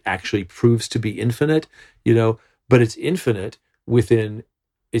within it actually proves to be infinite, but it's infinite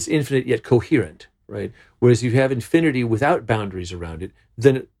yet coherent, right? Whereas if you have infinity without boundaries around it,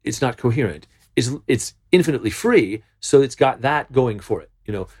 then it's not coherent. It's infinitely free, so it's got that going for it,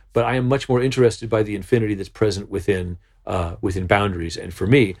 but I am much more interested by the infinity that's present within boundaries, and for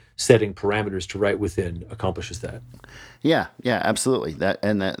me, setting parameters to write within accomplishes that. Yeah, absolutely.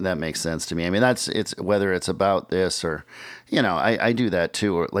 That makes sense to me. I mean, it's whether it's about this or, I do that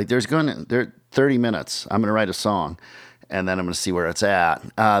too. Or like there 30 minutes. I'm going to write a song, and then I'm going to see where it's at.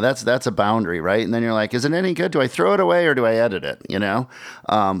 That's a boundary, right? And then you're like, is it any good? Do I throw it away or do I edit it?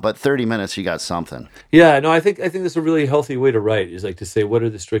 But 30 minutes, you got something. Yeah, no, I think that's a really healthy way to write, is like to say, what are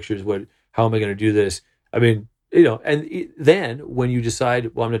the strictures? How am I going to do this? I mean, and then when you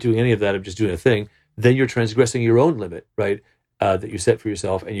decide, well, I'm not doing any of that, I'm just doing a thing, then you're transgressing your own limit, right? That you set for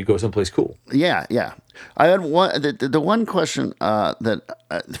yourself, and you go someplace cool. Yeah. I had the one question that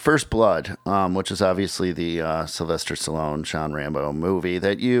First Blood, which is obviously the Sylvester Stallone, John Rambo movie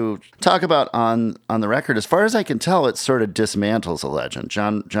that you talk about on the record. As far as I can tell, it sort of dismantles a legend.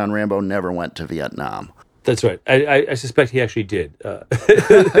 John Rambo never went to Vietnam. That's right. I suspect he actually did.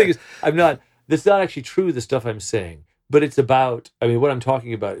 The thing is, that's not actually true, the stuff I'm saying, but it's about, what I'm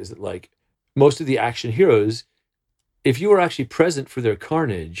talking about is that, like, most of the action heroes, if you were actually present for their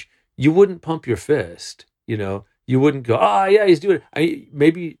carnage, you wouldn't pump your fist, you wouldn't go, yeah, he's doing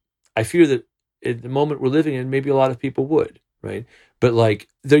it. I fear that in the moment we're living in, maybe a lot of people would, right? But like,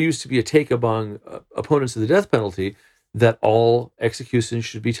 there used to be a take among opponents of the death penalty that all executions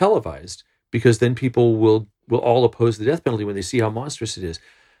should be televised, because then people will all oppose the death penalty when they see how monstrous it is.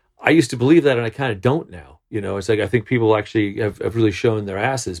 I used to believe that, and I kind of don't now. It's like, I think people actually have really shown their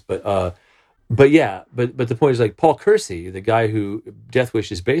asses, but the point is, like, Paul Kersey, the guy who Death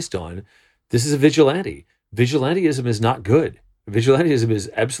Wish is based on, this is a vigilante. Vigilantism is not good. Vigilantism is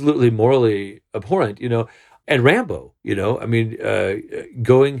absolutely morally abhorrent, and Rambo,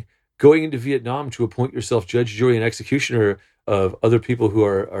 going into Vietnam to appoint yourself judge, jury, and executioner of other people who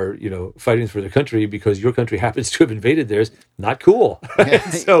are fighting for their country because your country happens to have invaded theirs, not cool.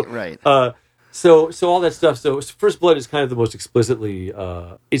 So right. So all that stuff. So First Blood is kind of the most explicitly,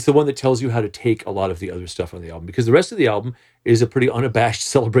 it's the one that tells you how to take a lot of the other stuff on the album, because the rest of the album is a pretty unabashed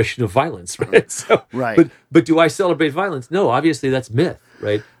celebration of violence, right? So, right. But do I celebrate violence? No, obviously that's myth,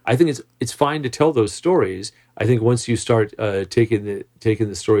 right? I think it's fine to tell those stories. I think once you start taking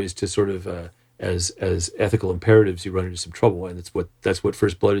the stories to sort of as ethical imperatives, you run into some trouble, and that's what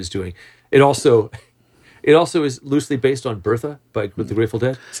First Blood is doing. It also It also is loosely based on Bertha with the Grateful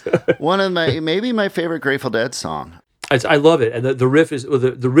Dead. One of maybe my favorite Grateful Dead song. I love it, and the riff is, or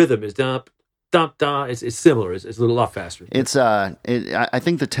the rhythm is dump, dump, da. It's similar. It's a little lot faster. I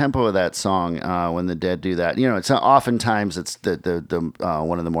think the tempo of that song when the Dead do that, it's oftentimes it's the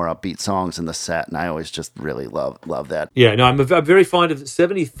one of the more upbeat songs in the set, and I always just really love that. Yeah, no, I'm very fond of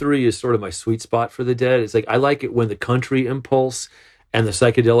 73 is sort of my sweet spot for the Dead. It's like I like it when the country impulse and the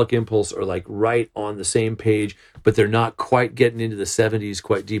psychedelic impulse are like right on the same page, but they're not quite getting into the 70s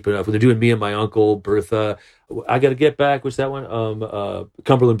quite deep enough. When they're doing Me and My Uncle, Bertha, I Got to Get Back, what's that one?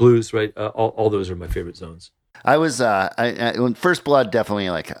 Cumberland Blues, right? All those are my favorite zones. I was when First Blood,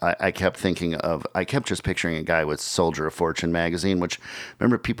 definitely, like I kept just picturing a guy with Soldier of Fortune magazine, which,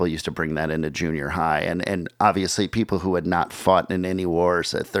 remember, people used to bring that into junior high, and obviously people who had not fought in any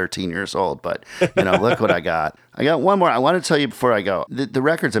wars at 13 years old. But look what I got. I got one more I want to tell you before I go. The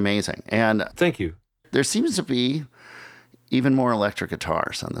record's amazing, and thank you. There seems to be even more electric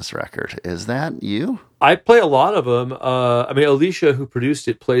guitars on this record. Is that you? I play a lot of them. Alicia, who produced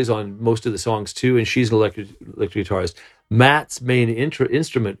it, plays on most of the songs too, and she's an electric guitarist. Matt's main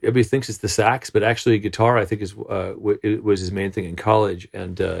instrument, everybody thinks it's the sax, but actually guitar, I think, was his main thing in college,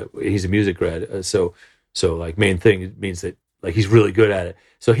 and he's a music grad. So like main thing means that like he's really good at it.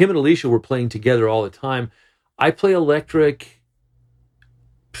 So him and Alicia were playing together all the time. I play electric.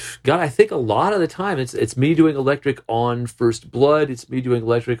 God, I think a lot of the time it's me doing electric on First Blood. It's me doing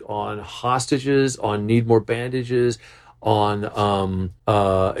electric on Hostages, on Need More Bandages, on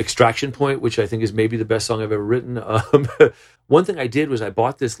Extraction Point, which I think is maybe the best song I've ever written. One thing I did was I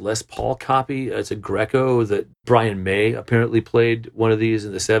bought this Les Paul copy. It's a Greco that Brian May apparently played one of these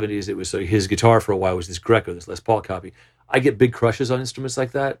in the 70s. It was his guitar for a while was this Greco, this Les Paul copy. I get big crushes on instruments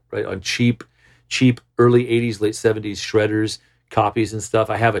like that, right? On cheap early 80s, late 70s shredders, copies and stuff.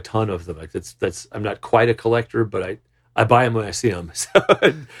 I have a ton of them. Like that's I'm not quite a collector, but I buy them when I see them.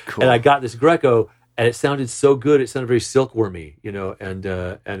 Cool. And I got this Greco, and it sounded so good. It sounded very silkwormy,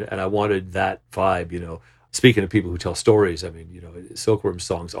 and I wanted that vibe, Speaking of people who tell stories, I mean, Silkworm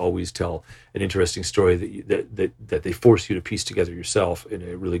songs always tell an interesting story that they force you to piece together yourself in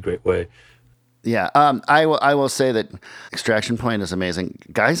a really great way. Yeah, I will say that Extraction Point is amazing.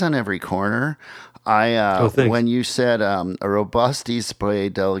 Guys on Every Corner. When you said a robust East Bay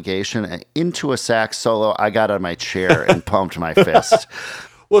delegation into a sax solo, I got out of my chair and pumped my fist.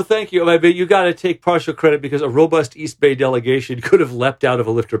 Well, thank you. I mean, you got to take partial credit because a robust East Bay delegation could have leapt out of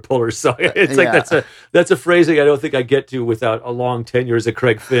a lifter puller. So it's like that's a phrasing I don't think I get to without a long tenure as a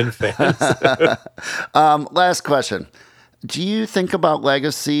Craig Finn fan. Last question. Do you think about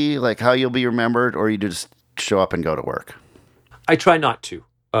legacy, like how you'll be remembered, or you just show up and go to work? I try not to.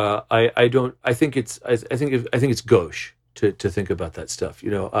 I don't. I think it's gauche to think about that stuff.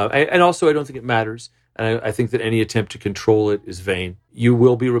 And also I don't think it matters. And I think that any attempt to control it is vain. You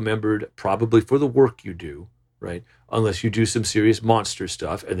will be remembered probably for the work you do, right? Unless you do some serious monster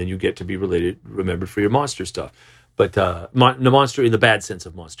stuff, and then you get to be remembered for your monster stuff. But the monster in the bad sense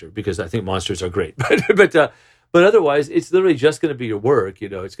of monster, because I think monsters are great. But otherwise, it's literally just going to be your work.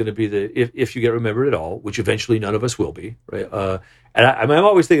 It's going to be if you get remembered at all, which eventually none of us will be, right? And I'm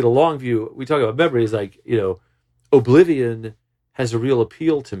always thinking a long view. We talk about memories, like oblivion has a real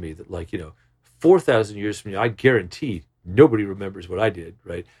appeal to me. That 4,000 years from now, I guarantee nobody remembers what I did,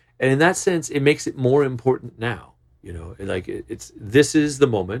 right? And in that sense, it makes it more important now. This is the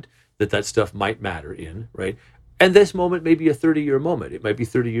moment that stuff might matter in, right? And this moment may be a 30-year moment. It might be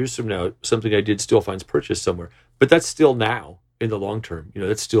 30 years from now, something I did still finds purchase somewhere. But that's still now in the long term.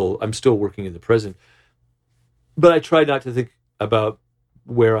 I'm still working in the present. But I try not to think about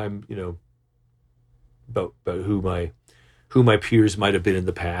where I'm, about who my peers might have been in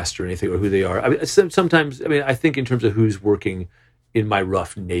the past or anything, or who they are. I mean, sometimes, I think in terms of who's working in my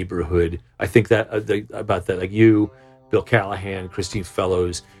rough neighborhood. I think that about that, like you, Bill Callahan, Christine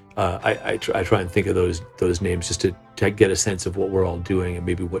Fellows. I try and think of those names just to get a sense of what we're all doing and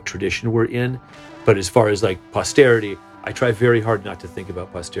maybe what tradition we're in. But as far as like posterity, I try very hard not to think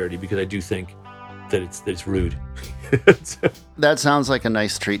about posterity because I do think that it's rude. That sounds like a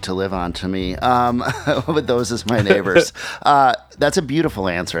nice treat to live on to me. With those as my neighbors. That's a beautiful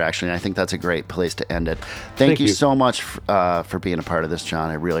answer, actually. I think that's a great place to end it. Thank you so much for being a part of this, John.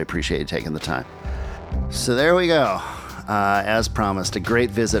 I really appreciate you taking the time. So there we go. As promised, a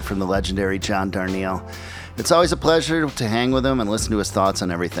great visit from the legendary John Darnielle. It's always a pleasure to hang with him and listen to his thoughts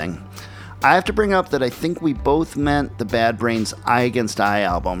on everything. I have to bring up that I think we both meant the Bad Brains Eye Against Eye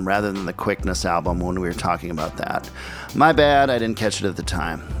album rather than the Quickness album when we were talking about that. My bad, I didn't catch it at the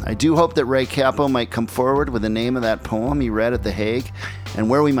time. I do hope that Ray Cappo might come forward with the name of that poem he read at The Hague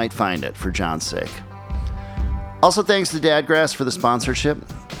and where we might find it for John's sake. Also, thanks to Dadgrass for the sponsorship.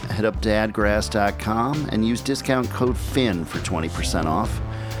 Head up dadgrass.com and use discount code FINN for 20% off.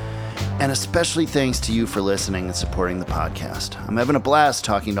 And especially thanks to you for listening and supporting the podcast. I'm having a blast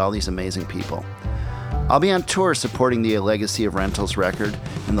talking to all these amazing people. I'll be on tour supporting the A Legacy of Rentals record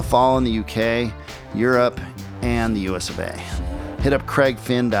in the fall in the UK, Europe, and the US of A. Hit up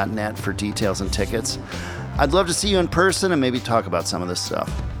craigfinn.net for details and tickets. I'd love to see you in person and maybe talk about some of this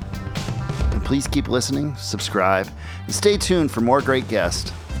stuff. And please keep listening, subscribe, and stay tuned for more great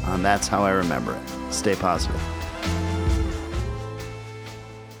guests on That's How I Remember It. Stay positive.